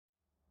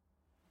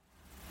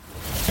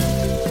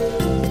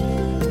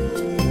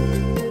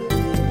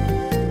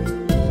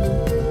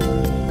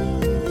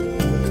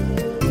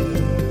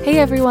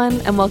everyone,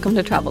 and welcome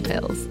to Travel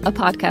Tales, a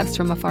podcast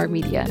from Afar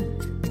Media.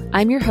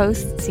 I'm your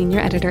host, Senior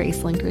Editor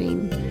Aislinn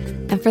Green,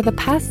 and for the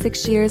past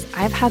 6 years,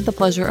 I've had the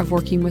pleasure of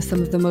working with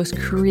some of the most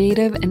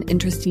creative and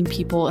interesting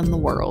people in the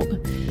world.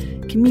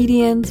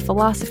 Comedians,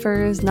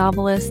 philosophers,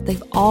 novelists,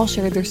 they've all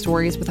shared their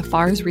stories with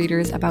Afar's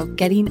readers about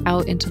getting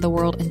out into the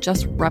world and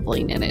just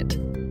reveling in it.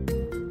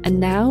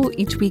 And now,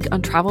 each week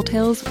on Travel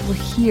Tales, we'll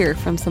hear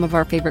from some of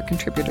our favorite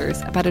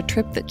contributors about a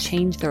trip that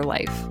changed their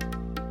life.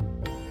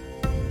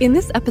 In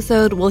this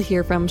episode, we'll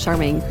hear from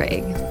Charmaine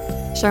Craig.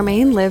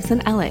 Charmaine lives in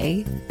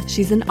LA.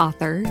 She's an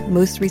author,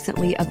 most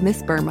recently of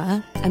Miss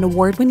Burma, an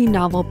award-winning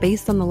novel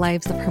based on the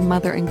lives of her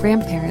mother and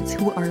grandparents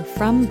who are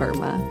from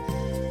Burma.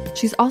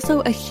 She's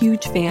also a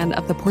huge fan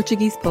of the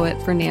Portuguese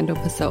poet Fernando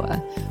Pessoa,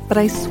 but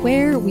I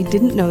swear we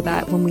didn't know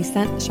that when we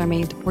sent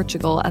Charmaine to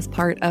Portugal as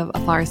part of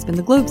Afar Spin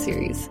the Globe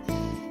series.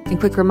 And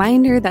quick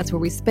reminder, that's where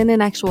we spin an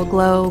actual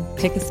globe,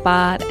 pick a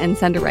spot, and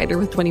send a writer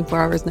with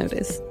 24 hours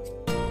notice.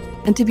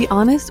 And to be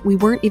honest, we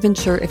weren't even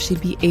sure if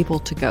she'd be able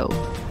to go.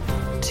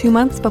 2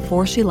 months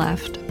before she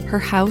left, her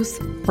house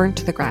burnt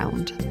to the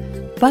ground.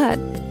 But,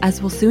 as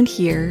we'll soon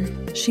hear,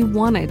 she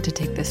wanted to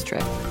take this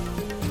trip.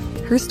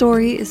 Her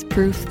story is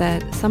proof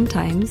that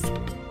sometimes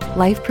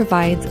life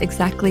provides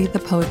exactly the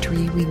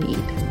poetry we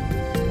need.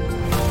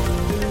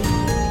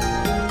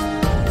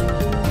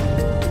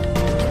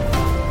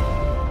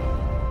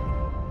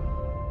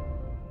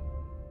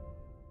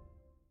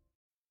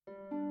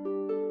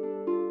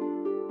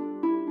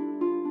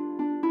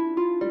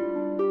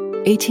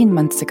 "18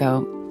 months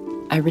ago,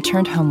 I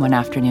returned home one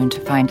afternoon to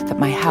find that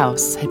my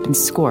house had been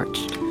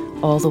scorched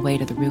all the way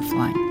to the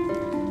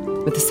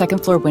roofline, with the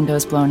second-floor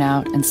windows blown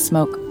out and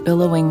smoke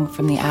billowing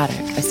from the attic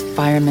as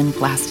firemen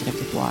blasted it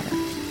with water.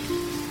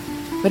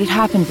 What had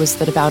happened was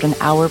that about an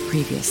hour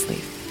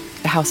previously,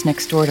 the house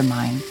next door to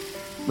mine,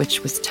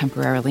 which was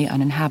temporarily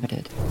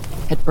uninhabited,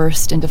 had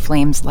burst into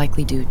flames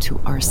likely due to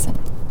arson,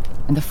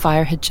 and the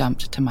fire had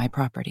jumped to my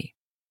property.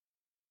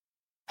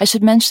 I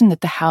should mention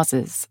that the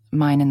houses,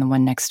 mine and the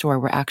one next door,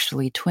 were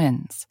actually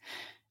twins,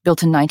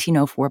 built in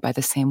 1904 by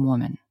the same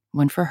woman,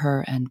 one for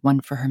her and one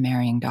for her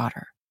marrying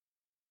daughter.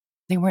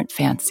 They weren't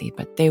fancy,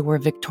 but they were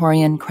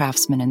Victorian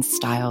craftsmen in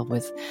style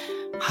with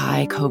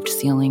high coped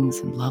ceilings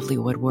and lovely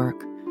woodwork,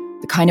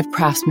 the kind of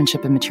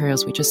craftsmanship and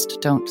materials we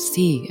just don't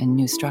see in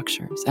new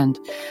structures. And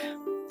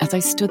as I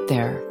stood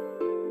there,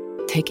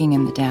 taking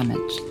in the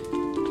damage,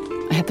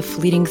 I had the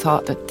fleeting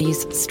thought that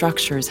these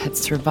structures had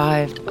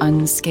survived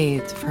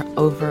unscathed for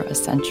over a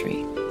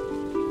century.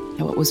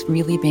 And what was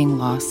really being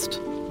lost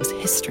was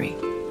history,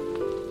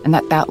 and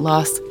that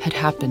loss had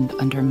happened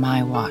under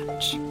my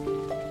watch.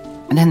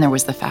 And then there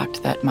was the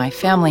fact that my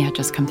family had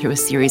just come through a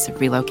series of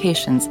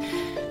relocations,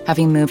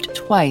 having moved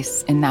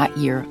twice in that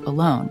year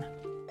alone.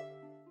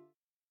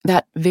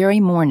 That very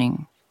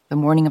morning, the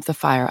morning of the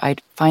fire,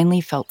 I'd finally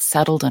felt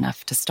settled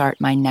enough to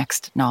start my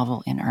next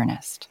novel in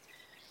earnest.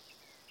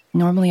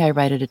 Normally I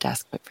write at a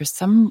desk, but for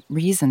some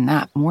reason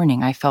that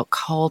morning I felt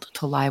called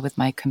to lie with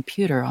my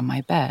computer on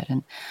my bed,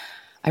 and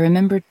I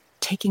remember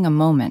taking a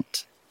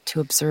moment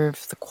to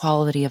observe the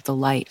quality of the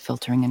light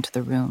filtering into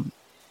the room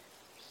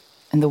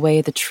and the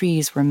way the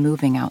trees were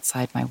moving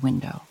outside my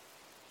window.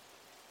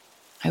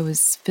 I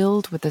was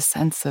filled with a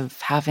sense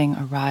of having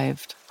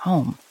arrived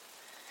home,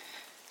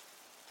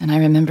 and I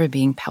remember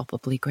being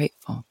palpably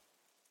grateful.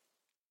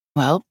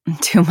 Well,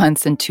 2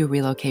 months and 2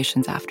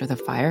 relocations after the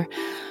fire,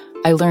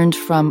 I learned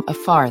from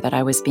Afar that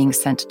I was being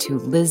sent to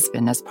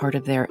Lisbon as part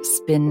of their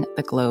Spin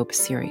the Globe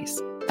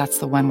series. That's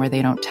the one where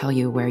they don't tell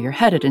you where you're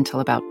headed until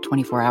about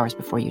 24 hours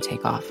before you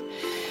take off.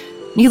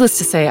 Needless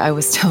to say, I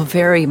was still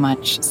very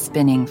much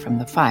spinning from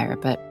the fire,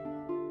 but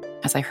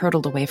as I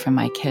hurtled away from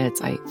my kids,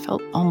 I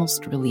felt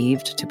almost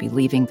relieved to be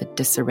leaving the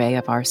disarray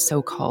of our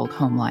so-called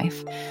home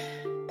life,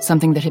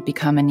 something that had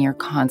become a near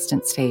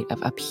constant state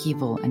of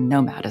upheaval and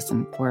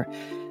nomadism for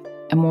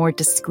a more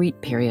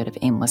discrete period of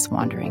aimless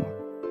wandering.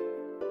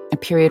 A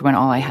period when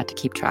all I had to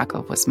keep track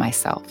of was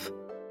myself.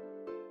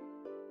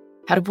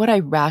 Out of what I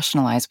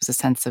rationalized was a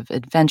sense of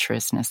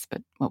adventurousness,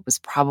 but what was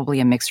probably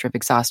a mixture of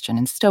exhaustion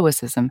and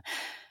stoicism,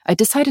 I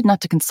decided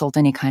not to consult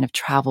any kind of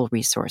travel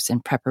resource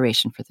in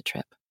preparation for the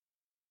trip.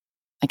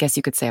 I guess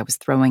you could say I was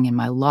throwing in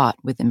my lot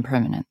with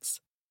impermanence.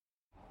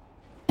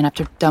 And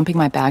after dumping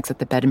my bags at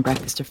the bed and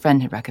breakfast a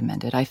friend had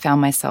recommended, I found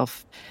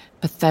myself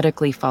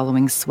pathetically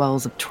following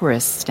swells of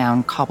tourists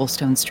down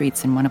cobblestone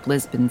streets in one of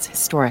Lisbon's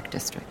historic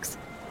districts.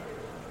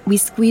 We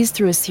squeezed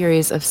through a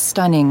series of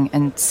stunning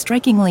and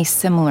strikingly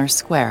similar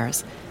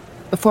squares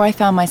before I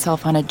found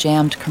myself on a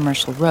jammed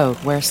commercial road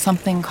where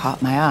something caught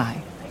my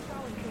eye.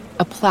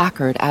 A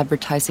placard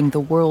advertising the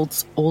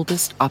world's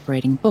oldest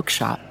operating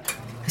bookshop,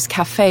 whose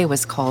cafe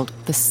was called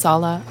the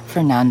Sala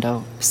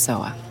Fernando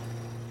Pessoa.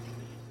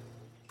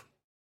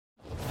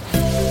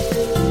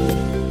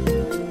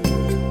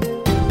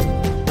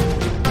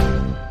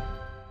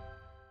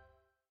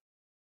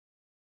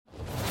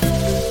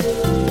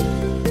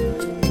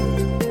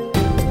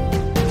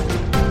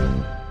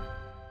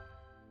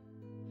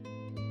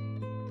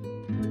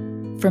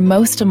 For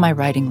most of my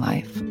writing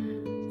life,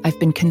 I've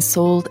been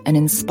consoled and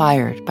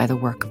inspired by the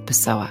work of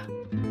Pessoa,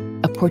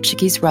 a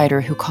Portuguese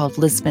writer who called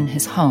Lisbon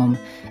his home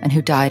and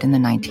who died in the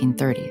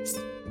 1930s.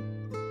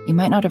 You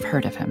might not have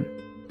heard of him,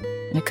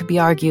 and it could be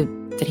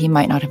argued that he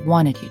might not have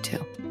wanted you to.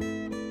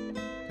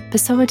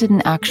 Pessoa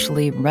didn't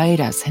actually write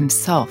as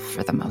himself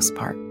for the most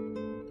part,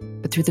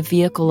 but through the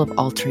vehicle of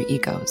alter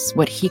egos,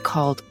 what he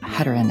called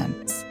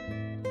heteronyms.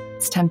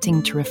 It's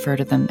tempting to refer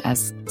to them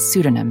as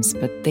pseudonyms,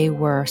 but they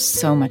were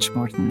so much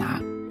more than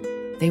that.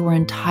 They were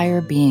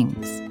entire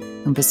beings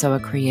whom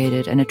Pessoa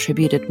created and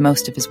attributed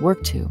most of his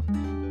work to,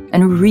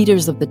 and who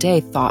readers of the day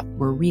thought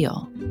were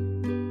real.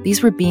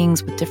 These were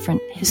beings with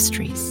different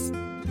histories,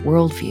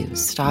 worldviews,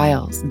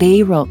 styles.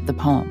 They wrote the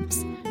poems,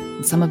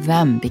 and some of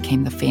them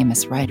became the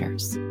famous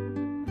writers.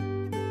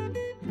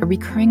 A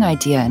recurring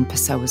idea in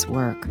Pessoa's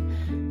work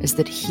is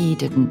that he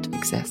didn't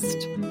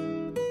exist.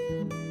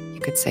 You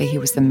could say he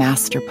was the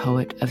master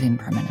poet of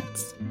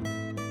impermanence.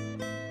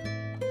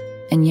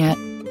 And yet,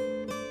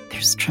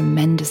 there's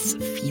tremendous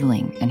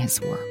feeling in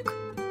his work.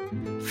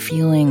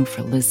 Feeling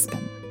for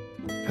Lisbon,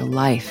 for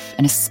life,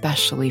 and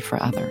especially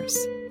for others.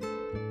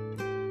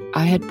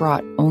 I had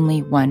brought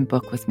only one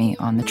book with me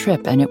on the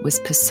trip, and it was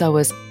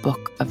Pessoa's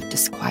Book of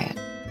Disquiet.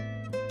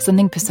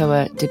 Something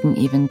Pessoa didn't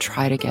even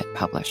try to get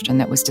published, and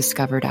that was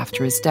discovered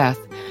after his death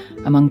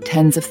among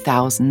tens of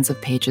thousands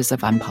of pages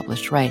of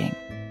unpublished writing.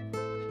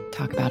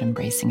 Talk about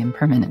embracing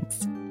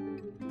impermanence.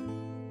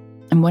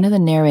 And one of the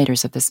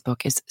narrators of this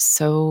book is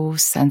so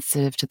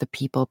sensitive to the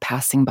people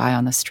passing by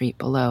on the street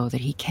below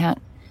that he can't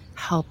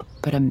help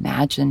but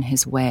imagine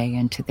his way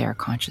into their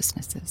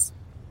consciousnesses.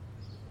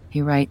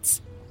 He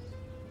writes,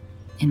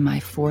 "In my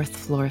 4th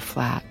floor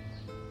flat,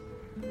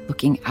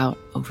 looking out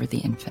over the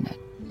infinite."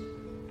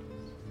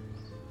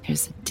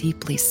 There's a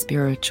deeply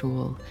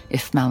spiritual,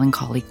 if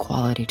melancholy,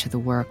 quality to the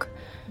work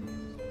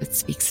that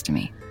speaks to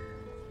me.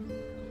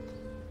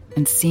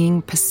 And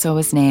seeing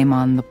Pessoa's name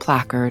on the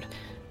placard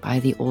by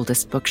the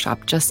oldest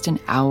bookshop just an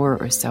hour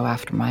or so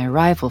after my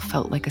arrival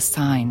felt like a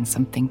sign,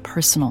 something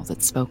personal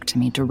that spoke to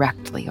me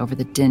directly over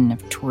the din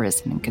of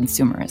tourism and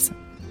consumerism.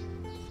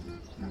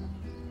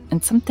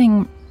 And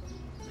something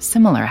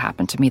similar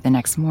happened to me the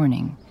next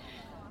morning,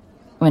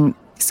 when,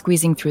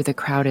 squeezing through the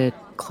crowded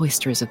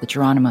cloisters of the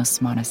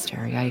Geronimos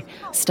monastery, I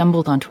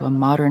stumbled onto a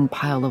modern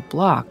pile of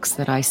blocks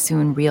that I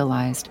soon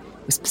realized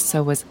was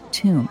Pessoa's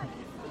tomb.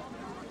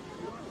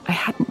 I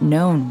hadn't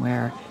known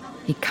where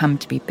he'd come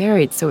to be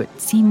buried, so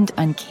it seemed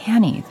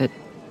uncanny that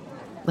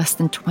less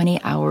than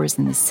 20 hours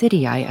in the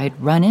city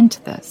I'd run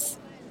into this.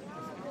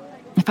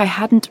 If I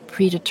hadn't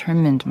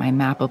predetermined my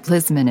map of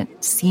Lisbon,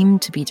 it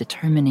seemed to be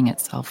determining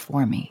itself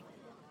for me.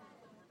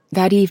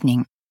 That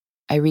evening,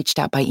 I reached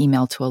out by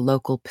email to a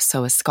local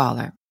Pessoa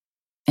scholar,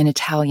 an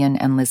Italian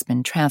and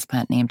Lisbon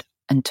transplant named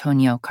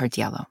Antonio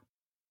Cardiello.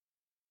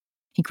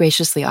 He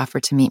graciously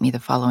offered to meet me the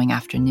following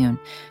afternoon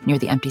near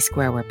the empty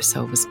square where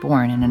Pessoa was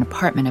born, in an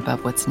apartment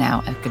above what's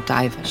now a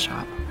Godiva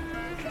shop.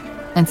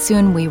 And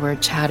soon we were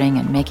chatting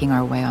and making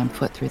our way on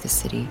foot through the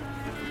city.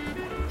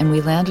 And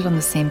we landed on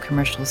the same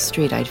commercial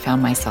street I'd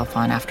found myself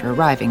on after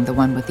arriving, the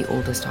one with the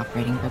oldest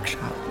operating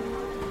bookshop.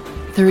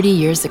 30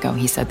 years ago,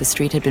 he said, the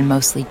street had been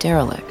mostly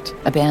derelict,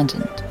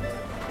 abandoned.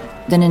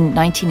 Then in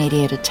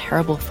 1988, a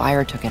terrible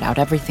fire took it out.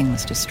 Everything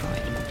was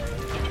destroyed.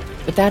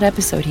 But that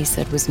episode, he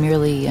said, was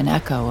merely an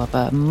echo of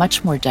a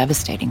much more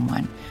devastating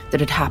one that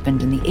had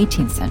happened in the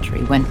 18th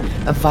century, when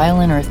a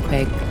violent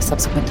earthquake, a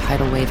subsequent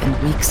tidal wave,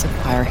 and weeks of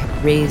fire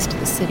had razed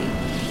the city,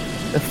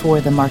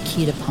 before the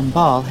Marquis de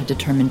Pombal had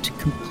determined to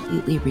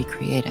completely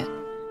recreate it.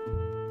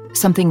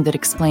 Something that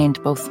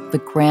explained both the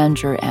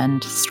grandeur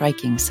and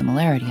striking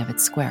similarity of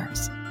its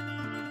squares.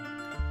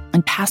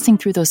 And passing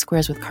through those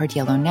squares with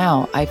Cardiello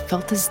now, I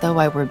felt as though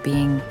I were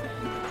being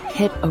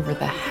hit over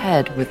the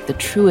head with the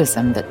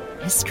truism that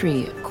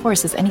history, of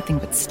course, is anything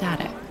but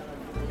static.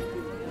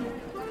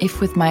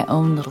 If with my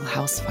own little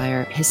house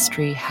fire,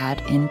 history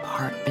had in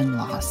part been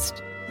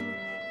lost,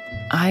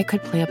 I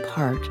could play a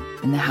part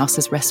in the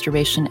house's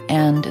restoration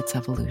and its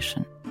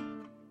evolution.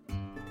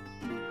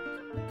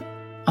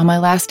 On my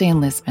last day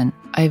in Lisbon,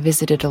 I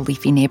visited a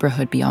leafy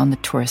neighborhood beyond the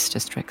tourist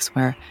districts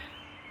where,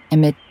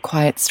 amid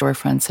quiet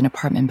storefronts and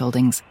apartment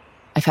buildings,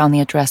 I found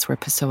the address where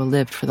Pessoa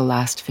lived for the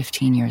last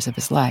 15 years of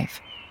his life,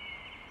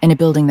 in a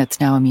building that's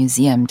now a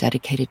museum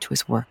dedicated to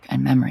his work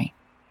and memory.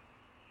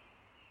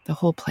 The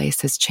whole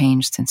place has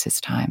changed since his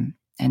time,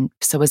 and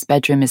Pessoa's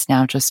bedroom is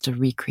now just a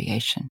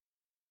recreation.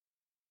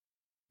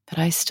 But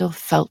I still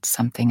felt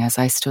something as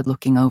I stood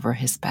looking over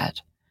his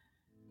bed.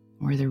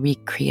 Or the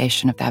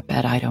recreation of that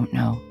bed, I don't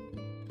know.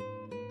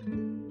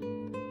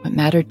 What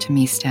mattered to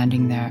me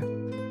standing there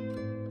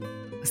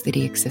was that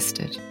he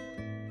existed,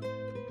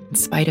 in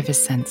spite of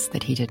his sense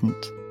that he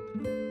didn't.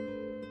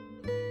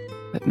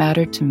 What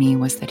mattered to me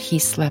was that he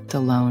slept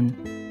alone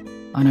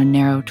on a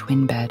narrow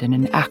twin bed in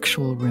an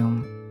actual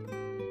room,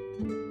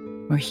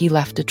 where he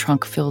left a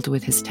trunk filled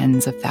with his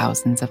tens of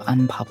thousands of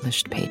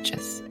unpublished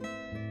pages.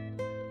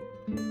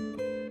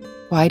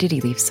 Why did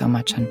he leave so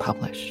much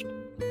unpublished?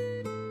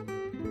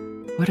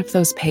 What if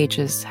those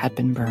pages had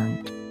been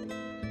burned?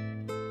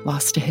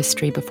 lost to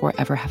history before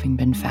ever having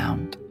been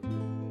found.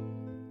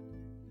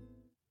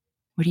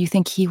 What do you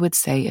think he would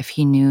say if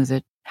he knew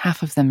that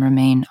half of them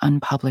remain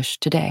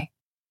unpublished today?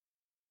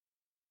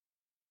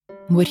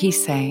 Would he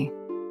say,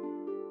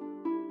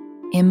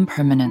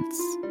 impermanence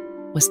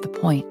was the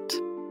point?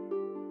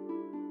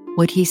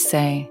 Would he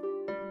say,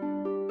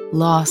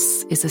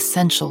 loss is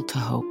essential to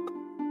hope,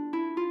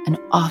 and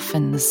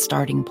often the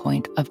starting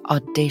point of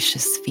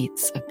audacious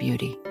feats of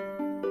beauty?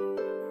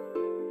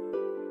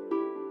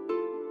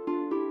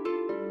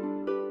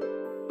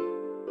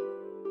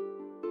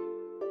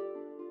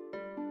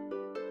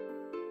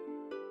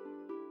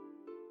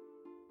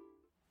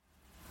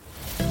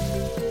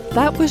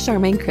 That was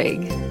Charmaine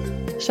Craig.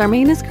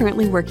 Charmaine is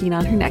currently working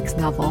on her next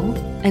novel,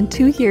 and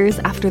 2 years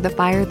after the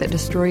fire that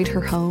destroyed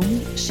her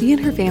home, she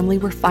and her family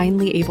were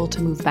finally able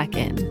to move back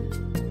in.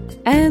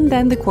 And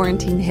then the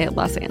quarantine hit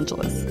Los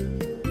Angeles.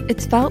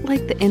 It's felt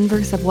like the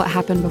inverse of what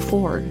happened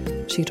before,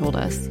 she told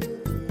us.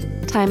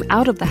 Time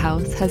out of the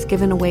house has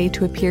given way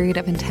to a period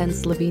of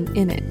intense living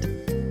in it.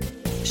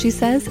 She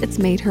says it's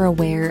made her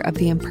aware of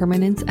the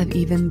impermanence of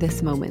even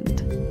this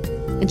moment.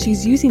 And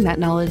she's using that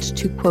knowledge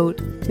to, quote,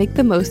 make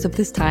the most of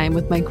this time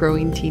with my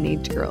growing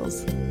teenage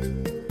girls.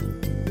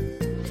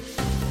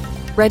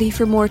 Ready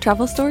for more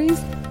travel stories?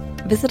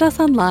 Visit us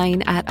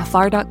online at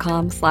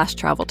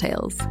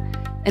afar.com/traveltales.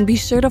 And be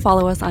sure to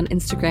follow us on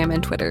Instagram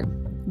and Twitter.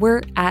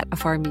 We're at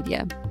Afar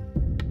Media.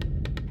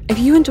 If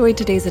you enjoyed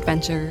today's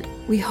adventure,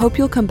 we hope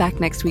you'll come back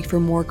next week for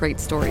more great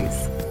stories.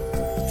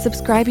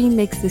 Subscribing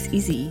makes this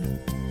easy.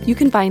 You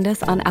can find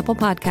us on Apple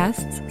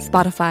Podcasts,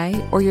 Spotify,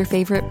 or your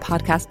favorite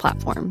podcast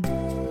platform.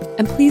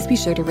 And please be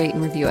sure to rate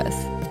and review us.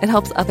 It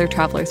helps other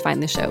travelers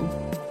find the show.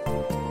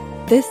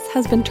 This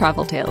has been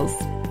Travel Tales,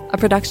 a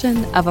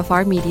production of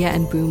Afar Media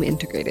and Boom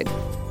Integrated.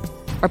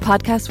 Our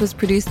podcast was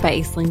produced by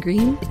Aislinn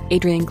Green,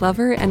 Adrian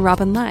Glover, and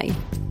Robin Lai.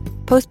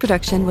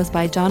 Post-production was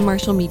by John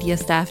Marshall Media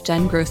staff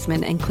Jen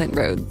Grossman and Clint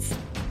Rhodes.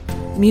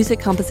 Music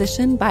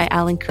composition by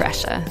Alan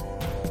Koresha.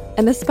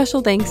 And a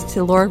special thanks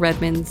to Laura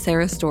Redmond,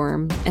 Sarah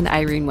Storm, and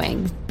Irene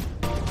Wang.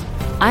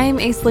 I'm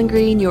Aislinn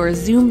Green, your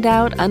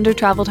zoomed-out,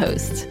 under-traveled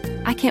host.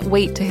 I can't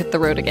wait to hit the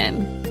road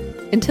again.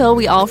 Until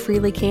we all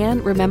freely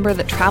can, remember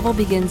that travel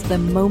begins the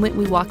moment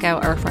we walk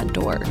out our front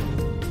door.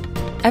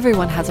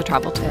 Everyone has a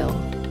travel tale.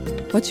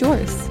 What's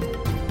yours?